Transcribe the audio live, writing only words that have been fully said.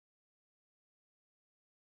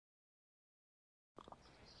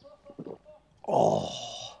Oh,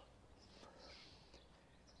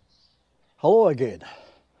 hello again.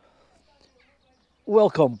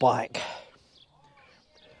 Welcome back.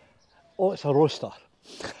 Oh, it's a roaster.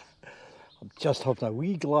 I'm just having a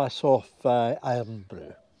wee glass of iron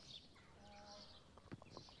brew.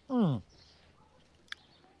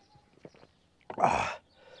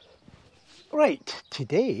 Right,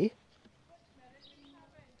 today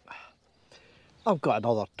I've got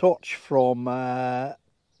another torch from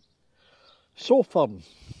Sofirn.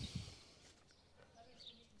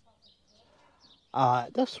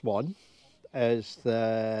 This one is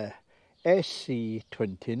the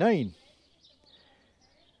SC29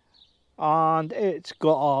 and it's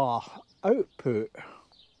got a output,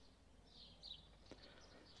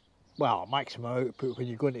 well, maximum output when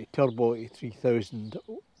you go into turbo to 3000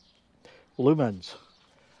 lumens.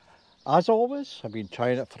 As always, I've been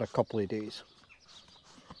trying it for a couple of days.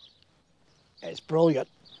 It's brilliant.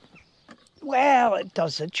 Well, it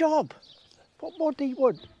does the job. What more do you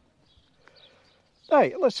want?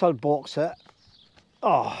 Right, let's unbox it.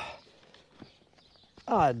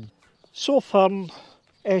 And Sofirn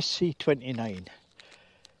SC29.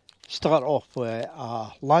 Start off with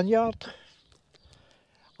a lanyard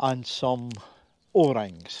and some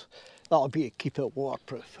O-rings. That'll be to keep it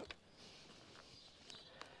waterproof.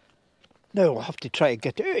 Now we'll have to try to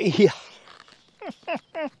get it out of here.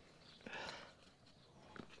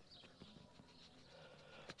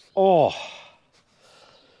 Oh,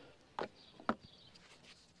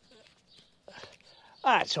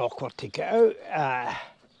 that's awkward to get out.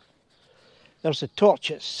 There's the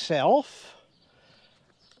torch itself,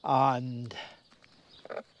 and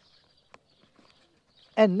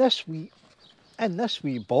in this wee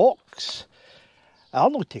box, I'll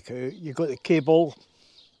not take it out. You've got the cable,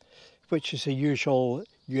 which is the usual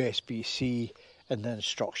USB-C, and the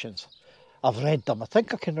instructions. I've read them. I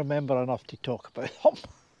think I can remember enough to talk about them.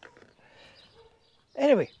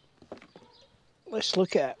 Anyway, let's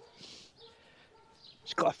look at it.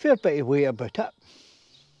 It's got a fair bit of weight about it.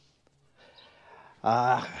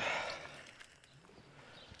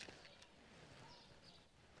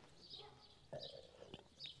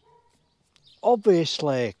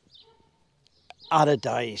 Obviously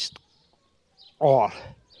anodized or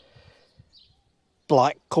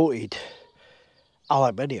black coated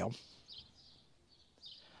aluminium,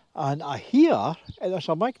 and I hear there's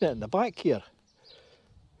a magnet in the back here,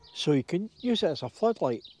 so you can use it as a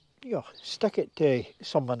floodlight. You know, stick it to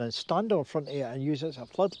someone and stand in front of it and use it as a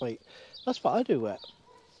floodlight. That's what I do with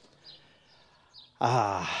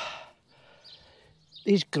it.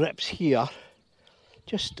 These grips here,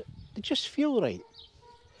 they just feel right.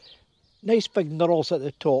 Nice big knurls at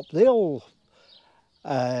the top. They'll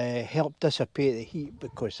help dissipate the heat,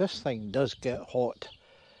 because this thing does get hot.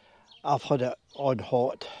 I've had it on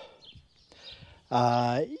hot.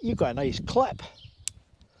 You've got a nice clip.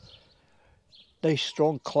 Nice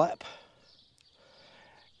strong clip.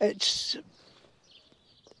 It's,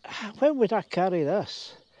 when would I carry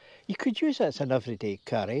this? You could use it as an everyday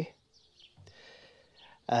carry,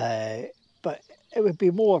 but it would be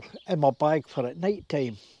more in my bag for at night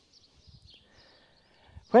time.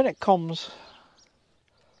 When it comes,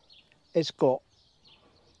 it's got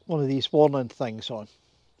one of these warning things on.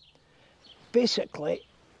 Basically,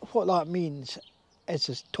 what that means is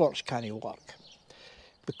this torch can't work,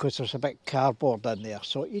 because there's a bit of cardboard in there,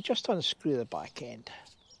 so you just unscrew the back end.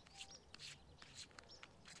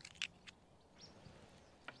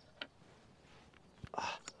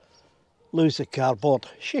 Lose the cardboard,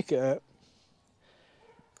 shake it out,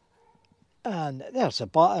 and there's the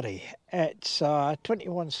battery. It's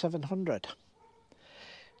 21700.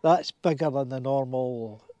 That's bigger than the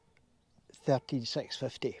normal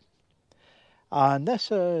 13650, and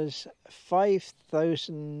this is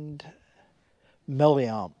 5000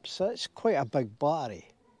 milliamps. That's quite a big battery,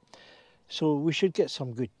 so we should get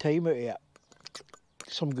some good time out of it,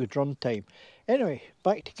 some good run time. Anyway,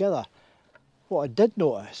 back together. What I did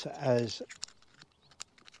notice is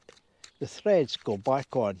the threads go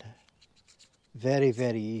back on very,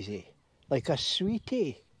 very easy, like a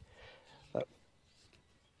sweetie. And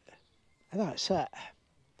that's it.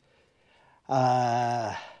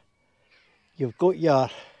 You've got your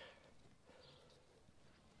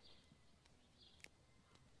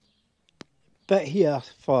bit here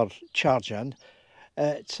for charging.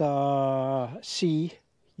 It's a C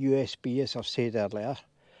USB, as I've said earlier,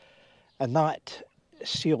 and that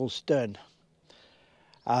seals down.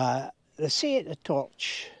 They say the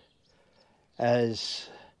torch is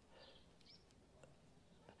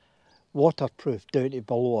waterproof down to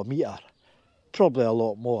below a metre, probably a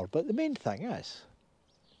lot more, but the main thing is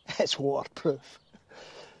it's waterproof.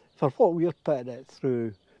 for what we're putting it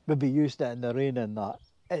through, maybe using it in the rain and that,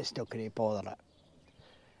 it's not going to bother it.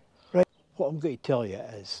 Right, what I'm going to tell you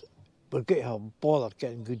is, we're going to have bother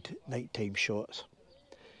getting good nighttime shots.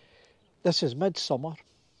 This is midsummer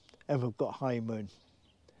and we've got high moon.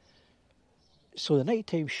 So the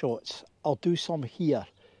nighttime shots, I'll do some here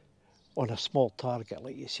on a small target,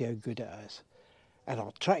 like you see how good it is. And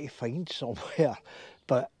I'll try to find somewhere,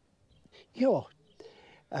 but you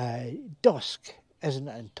know, dusk isn't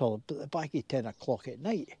until the back of 10 o'clock at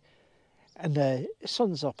night. And the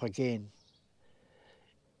sun's up again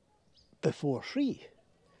before 3.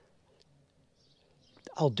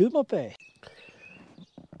 I'll do my best.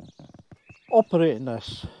 Operating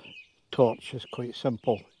this torch is quite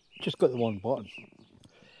simple. Just got the one button.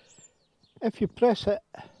 If you press it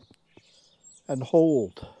and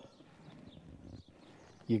hold,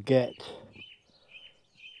 you get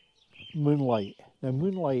moonlight. Now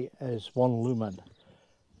moonlight is 1 lumen.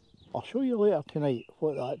 I'll show you later tonight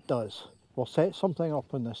what that does. We'll set something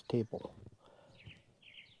up on this table.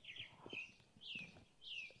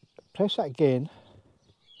 Press it again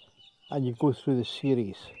and you go through the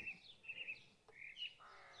series.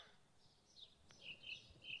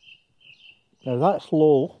 Now that's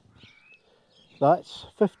low, that's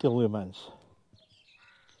 50 lumens.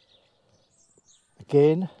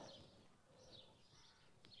 Again,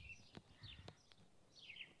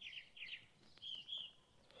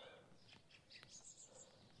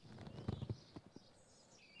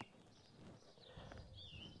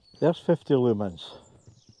 there's 50 lumens.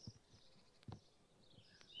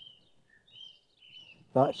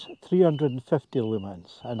 That's 350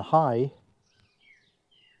 lumens, and high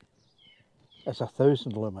is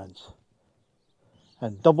 1000 lumens.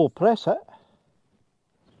 And double press it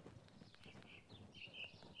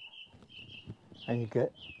and you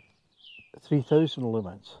get 3000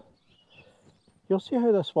 lumens. You'll see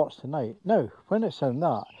how this works tonight. Now, when it's in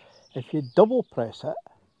that, if you double press it,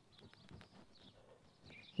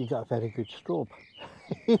 you get a very good strobe.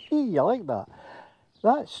 You like that?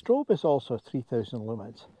 That strobe is also 3000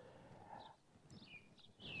 lumens.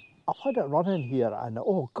 I've had it running here and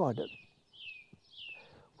oh god,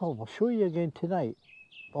 well, we'll show you again tonight.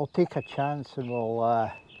 We'll take a chance and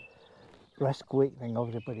we'll risk waking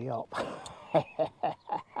everybody up.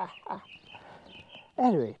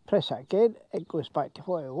 Anyway, press it again, it goes back to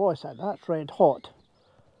what it was, and that's red hot.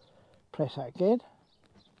 Press it again,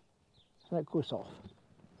 and it goes off.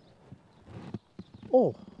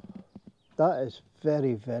 Oh, that is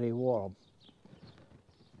very, very warm.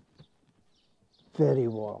 Very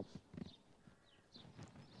warm.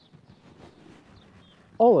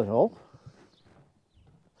 All in all,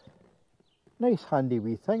 nice handy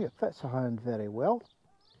wee thing. It fits the hand very well.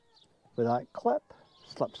 With that clip,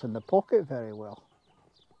 slips in the pocket very well.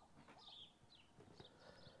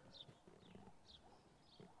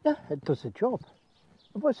 Yeah, it does the job.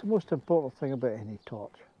 And what's the most important thing about any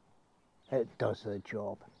torch? It does the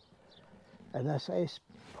job. And this is,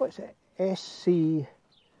 what's it? Sofirn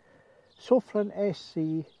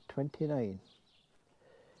SC29.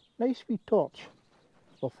 Nice wee torch.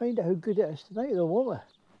 We'll find out how good it is tonight though, won't we?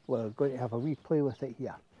 We're going to have a wee play with it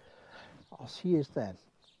here. I'll see you then.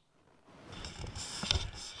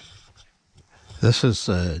 This is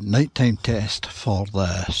the nighttime test for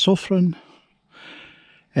the Sofirn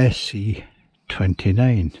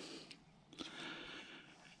SC29.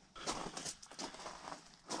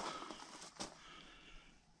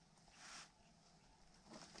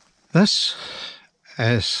 This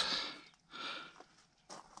is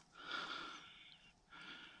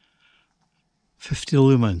 .50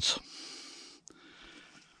 lumens.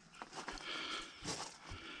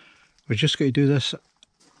 We're just going to do this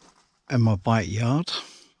in my backyard.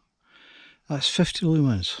 That's 50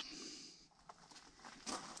 lumens.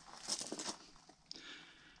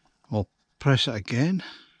 I'll press it again.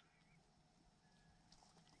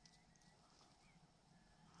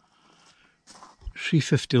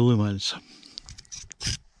 .350 lumens.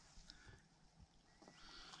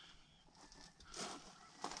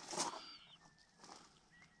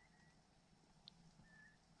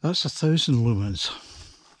 That's 1000 lumens.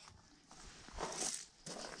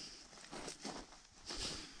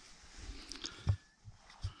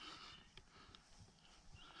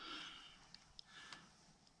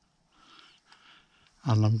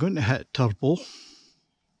 And I'm going to hit turbo.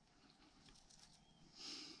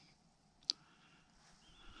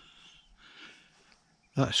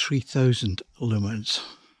 That's 3000 lumens.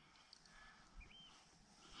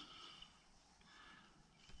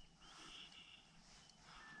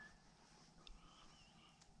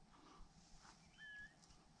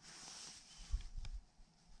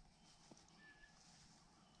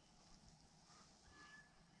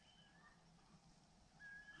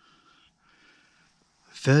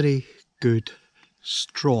 very good,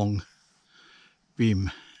 strong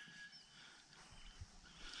beam.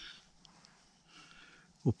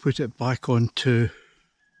 We'll put it back onto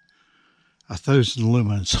 1000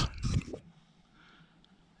 lumens.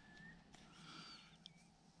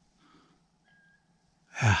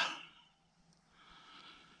 Yeah.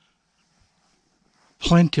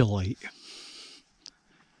 Plenty of light.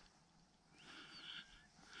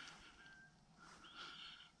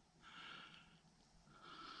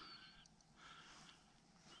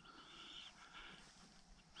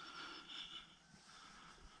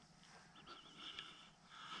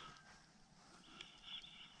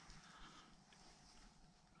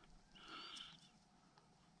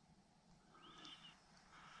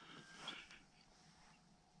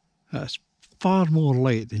 That's far more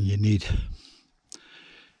light than you need.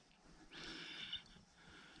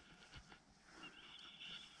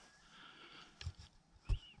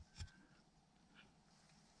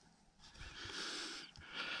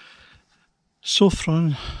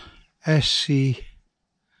 Sofirn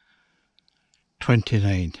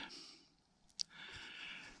SC29.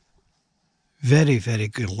 Very, very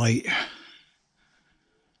good light.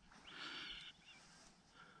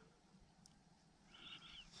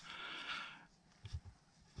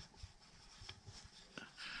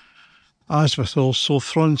 As with all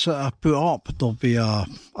Sofirns that I put up, there'll be a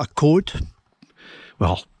code.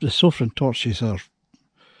 Well, the Sofirn torches are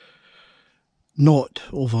not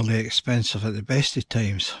overly expensive at the best of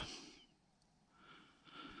times,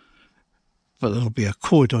 but there'll be a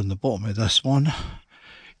code on the bottom of this one.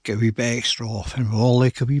 Get a wee bit extra off, and we all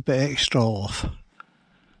like a wee bit extra off.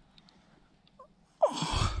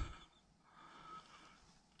 Oh,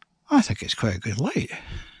 I think it's quite a good light.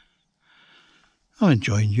 I'm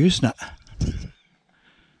enjoying using it.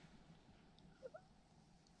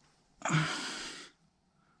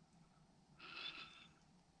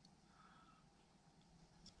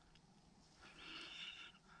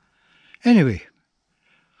 Anyway,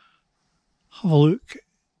 have a look,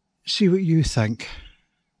 see what you think.